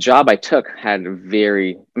 the job I took had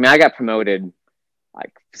I got promoted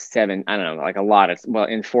like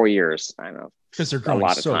in 4 years. I don't know. Because they're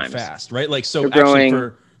growing so fast, right? Like, so they're actually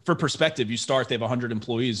growing, for perspective, they have 100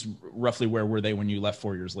 employees. Roughly where were they when you left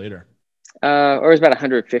 4 years later? Or it was about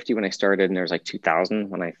 150 when I started, and there was like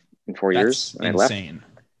 2,000 in 4 years when I left. Insane.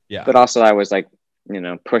 Yeah. But also I was like,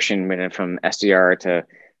 pushing from SDR to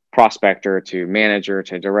prospector to manager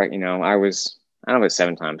to direct, I don't know about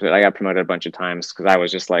 7 times, but I got promoted a bunch of times because I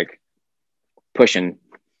was just like pushing.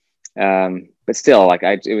 But still, like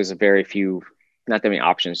it was a very few, not that many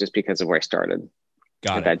options, just because of where I started.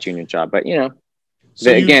 Got that junior job. But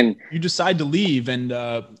so you decide to leave, and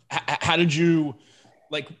how did you?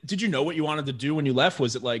 Like, did you know what you wanted to do when you left?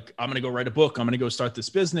 Was it like, I'm going to go write a book, I'm going to go start this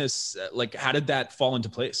business? Like, how did that fall into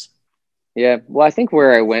place? Yeah. Well, I think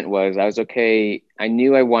where I went was I was okay. I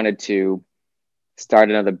knew I wanted to start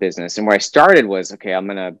another business. And where I started was, okay, I'm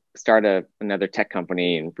going to start another tech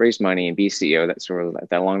company and raise money and be CEO. That's sort of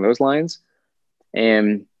that along those lines.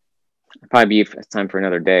 And probably be time for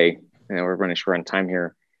another day. We're running short on time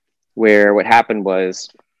here, where what happened was,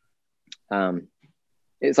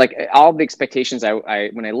 it's like all the expectations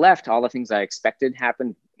when I left, all the things I expected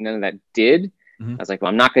happened. None of that did. Mm-hmm. I was like, well,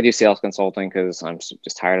 I'm not going to do sales consulting because I'm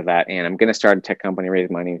just tired of that. And I'm going to start a tech company,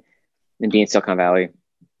 raise money, and be in Silicon Valley.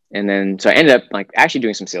 And then, so I ended up like actually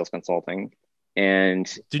doing some sales consulting. And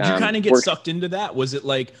did you kind of get sucked into that? Was it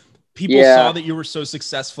like people saw that you were so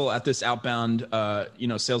successful at this outbound,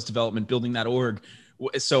 sales development, building that org?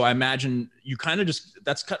 So I imagine you kind of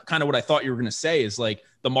that's kind of what I thought you were going to say, is like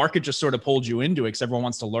the market just sort of pulled you into it because everyone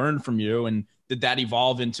wants to learn from you. And did that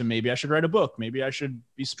evolve into maybe I should write a book? Maybe I should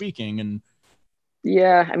be speaking? And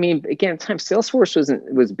yeah, I mean, again, at the time Salesforce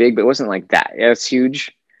was big, but it wasn't like that. Yeah, it's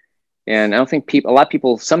huge. And I don't think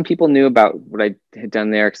some people knew about what I had done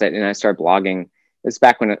there because I started blogging. It's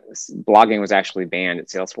back when blogging was actually banned at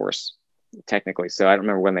Salesforce, technically. So I don't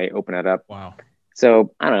remember when they opened it up. Wow.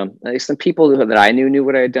 So I don't know, like some people that I knew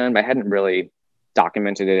what I had done, but I hadn't really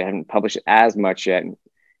documented it. I hadn't published it as much yet.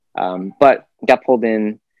 But got pulled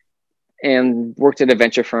in and worked at a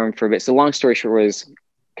venture firm for a bit. So long story short was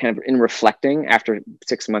kind of in reflecting after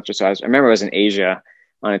 6 months or so, I remember I was in Asia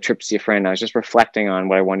on a trip to see a friend. I was just reflecting on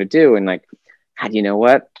what I wanted to do. And like, you know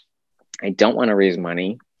what? I don't want to raise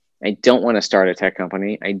money. I don't want to start a tech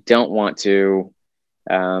company. I don't want to,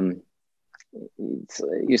 you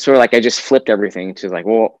sort of like, I just flipped everything to like,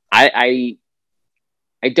 well, I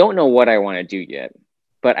don't know what I want to do yet,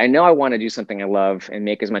 but I know I want to do something I love and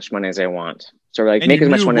make as much money as I want. So like, make as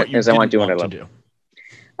much money as I want to do what I love.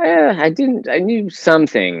 I knew some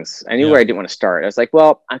things. I knew where I didn't want to start. I was like,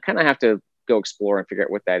 well, I kind of have to go explore and figure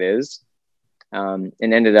out what that is. And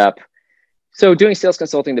ended up, so doing sales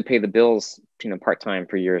consulting to pay the bills, part-time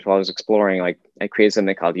for years while I was exploring. Like I created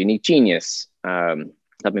something called Unique Genius,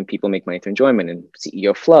 helping people make money through enjoyment, and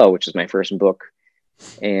CEO Flow, which is my first book.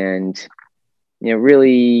 And,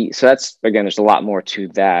 really, so that's, again, there's a lot more to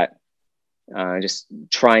that. Just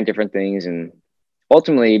trying different things, and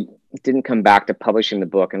ultimately didn't come back to publishing the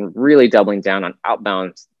book and really doubling down on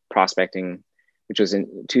outbound prospecting, which was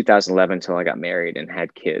in 2011 until I got married and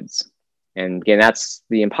had kids. And again, that's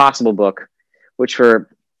the Impossible book, which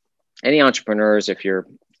for any entrepreneurs, if you're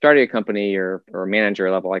starting a company or a manager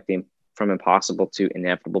level, like the From Impossible to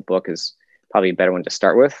Inevitable book is probably a better one to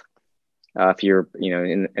start with. If you're,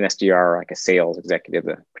 in an SDR or like a sales executive,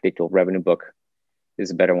 the Predictable Revenue book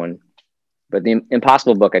is a better one. But the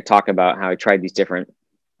Impossible book, I talk about how I tried these different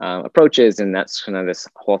approaches, and that's kind of this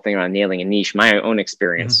whole thing around nailing a niche, my own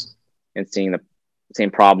experience, and seeing the same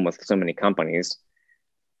problem with so many companies,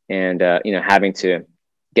 and having to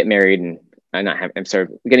get married and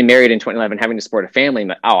getting married in 2011, having to support a family.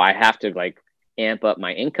 But, I have to like amp up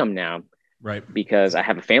my income now, right? Because I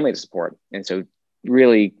have a family to support, and so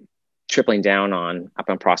really tripling down on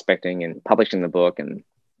outbound prospecting and publishing the book and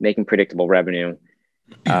making predictable revenue.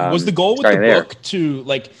 Was the goal with the book to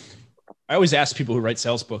like? I always ask people who write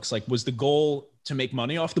sales books, like, was the goal to make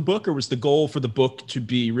money off the book, or was the goal for the book to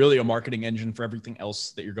be really a marketing engine for everything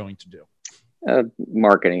else that you're going to do?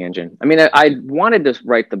 Marketing engine. I mean, I wanted to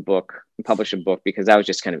write the book and publish a book because that was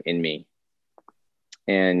just kind of in me.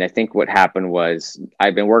 And I think what happened was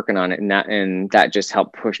I've been working on it, and that just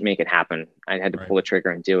helped make it happen. I had to pull the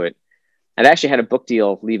trigger and do it. I'd actually had a book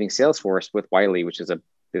deal leaving Salesforce with Wiley, which is a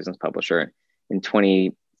business publisher, in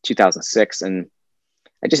 2006. And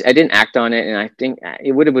I didn't act on it. And I think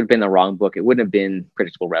it would have been the wrong book. It wouldn't have been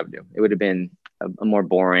Predictable Revenue. It would have been a more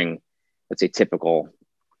boring, let's say, typical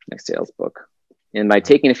sales book. And by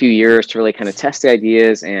taking a few years to really kind of test the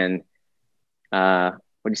ideas and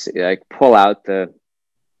pull out the,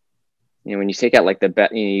 when you take out like the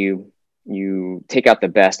best, you take out the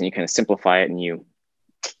best and you kind of simplify it, and you,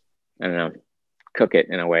 I don't know, cook it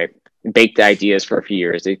in a way, bake the ideas for a few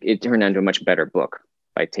years. It turned into a much better book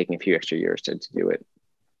by taking a few extra years to do it.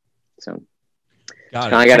 So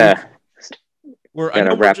I gotta we're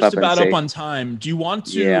just about up on time. Do you want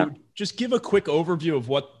to just give a quick overview of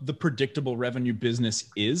what the Predictable Revenue business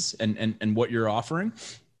is and what you're offering?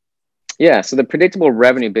 Yeah. So the Predictable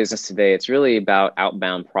Revenue business today, it's really about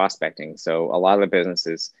outbound prospecting. So a lot of the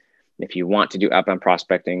businesses, if you want to do outbound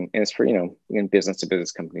prospecting, and it's for, in business to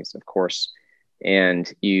business companies, of course,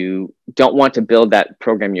 and you don't want to build that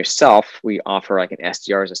program yourself, we offer like an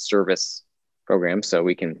SDR as a service program. So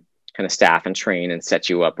we can kind of staff and train and set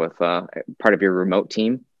you up with part of your remote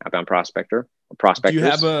team, outbound prospector or prospectors. Do you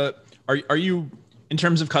have are you, in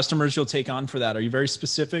terms of customers you'll take on for that, are you very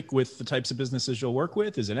specific with the types of businesses you'll work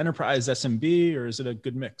with? Is it enterprise, SMB, or is it a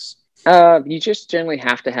good mix? You just generally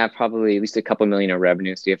have to have probably at least a couple million of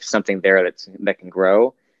revenue. So you have something there that can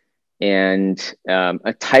grow, and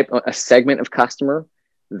a segment of customer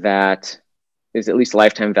that is at least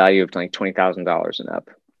lifetime value of like $20,000 and up.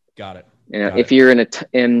 Got it. If you're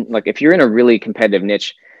if you're in a really competitive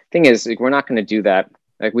niche, thing is, like, we're not going to do that.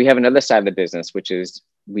 Like, we have another side of the business, which is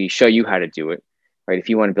we show you how to do it, right? If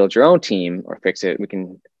you want to build your own team or fix it, we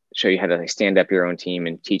can show you how to stand up your own team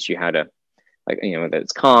and teach you how to, that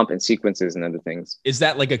it's comp and sequences and other things. Is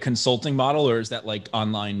that like a consulting model, or is that like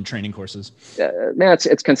online training courses? No,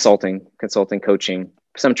 it's consulting, coaching,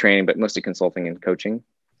 some training, but mostly consulting and coaching.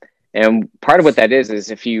 And part of what that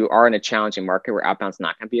is if you are in a challenging market where outbound's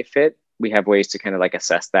not going to be a fit, we have ways to kind of like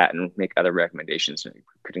assess that and make other recommendations. It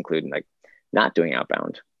could include like not doing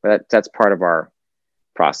outbound, but that's part of our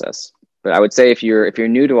process. But I would say if you're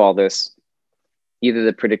new to all this, either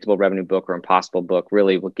the Predictable Revenue book or Impossible book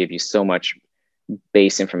really will give you so much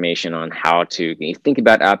base information on how to think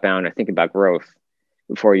about outbound or think about growth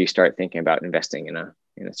before you start thinking about investing in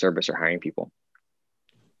a service or hiring people.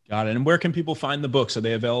 Got it. And where can people find the books? Are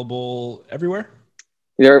they available everywhere?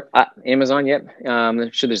 They're Amazon. Yep.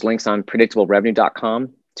 I'm sure there's links on predictablerevenue.com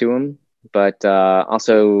to them. But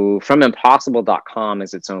also FromImpossible.com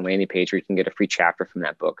is its own landing page where you can get a free chapter from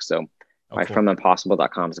that book. So cool.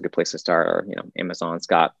 FromImpossible.com is a good place to start. Or Amazon's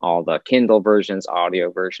got all the Kindle versions,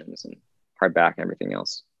 audio versions, and hardback and everything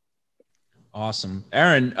else. Awesome.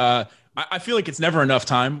 Aaron, I feel like it's never enough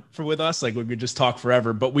time with us. Like we could just talk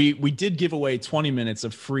forever, but we did give away 20 minutes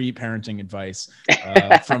of free parenting advice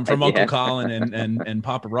from Uncle Colin and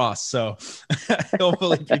Papa Ross. So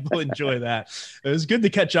hopefully people enjoy that. It was good to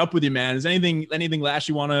catch up with you, man. Is anything last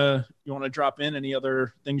you want to drop in? Any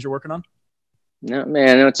other things you're working on? No, man,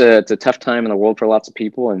 I know it's a tough time in the world for lots of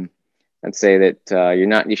people. And I'd say that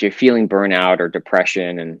if you're feeling burnout or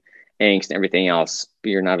depression and angst and everything else,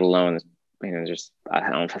 you're not alone. There's I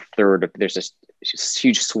don't know, there's just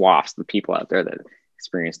huge swaths of people out there that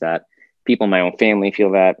experience that. People in my own family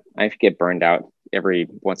feel that. I get burned out every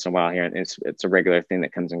once in a while here, and it's a regular thing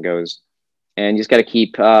that comes and goes. And you just got to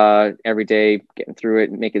keep every day getting through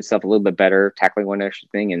it, make yourself a little bit better, tackling one extra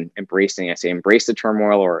thing, and embracing. I say embrace the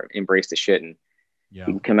turmoil or embrace the shit, and you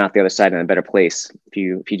can come out the other side in a better place if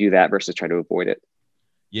you do that versus try to avoid it.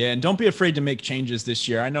 Yeah. And don't be afraid to make changes this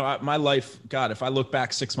year. I know my life, God, if I look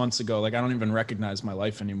back 6 months ago, like I don't even recognize my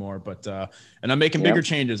life anymore, but, and I'm making bigger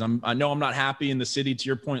changes. I know I'm not happy in the city, to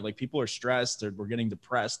your point. Like people are stressed, we're getting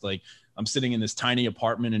depressed. Like I'm sitting in this tiny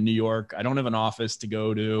apartment in New York. I don't have an office to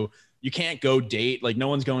go to. You can't go date. Like no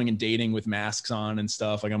one's going and dating with masks on and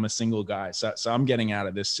stuff. Like I'm a single guy. So I'm getting out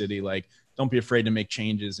of this city. Like don't be afraid to make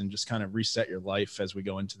changes and just kind of reset your life as we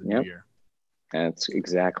go into the new year. That's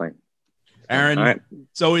exactly. Aaron,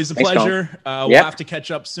 it's always a pleasure. We'll have to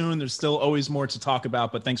catch up soon. There's still always more to talk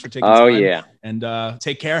about, but thanks for taking time. Yeah. And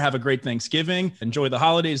take care. Have a great Thanksgiving. Enjoy the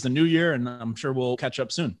holidays, the new year, and I'm sure we'll catch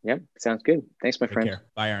up soon. Yep. Sounds good. Thanks, my friend. Take care.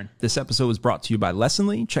 Bye, Aaron. This episode was brought to you by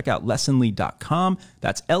Lessonly. Check out lessonly.com.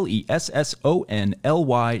 That's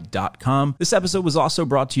LESSONLY.com. This episode was also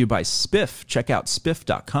brought to you by Spiff. Check out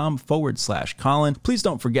spiff.com/Colin. Please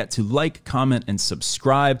don't forget to like, comment, and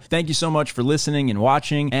subscribe. Thank you so much for listening and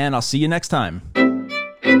watching, and I'll see you next time.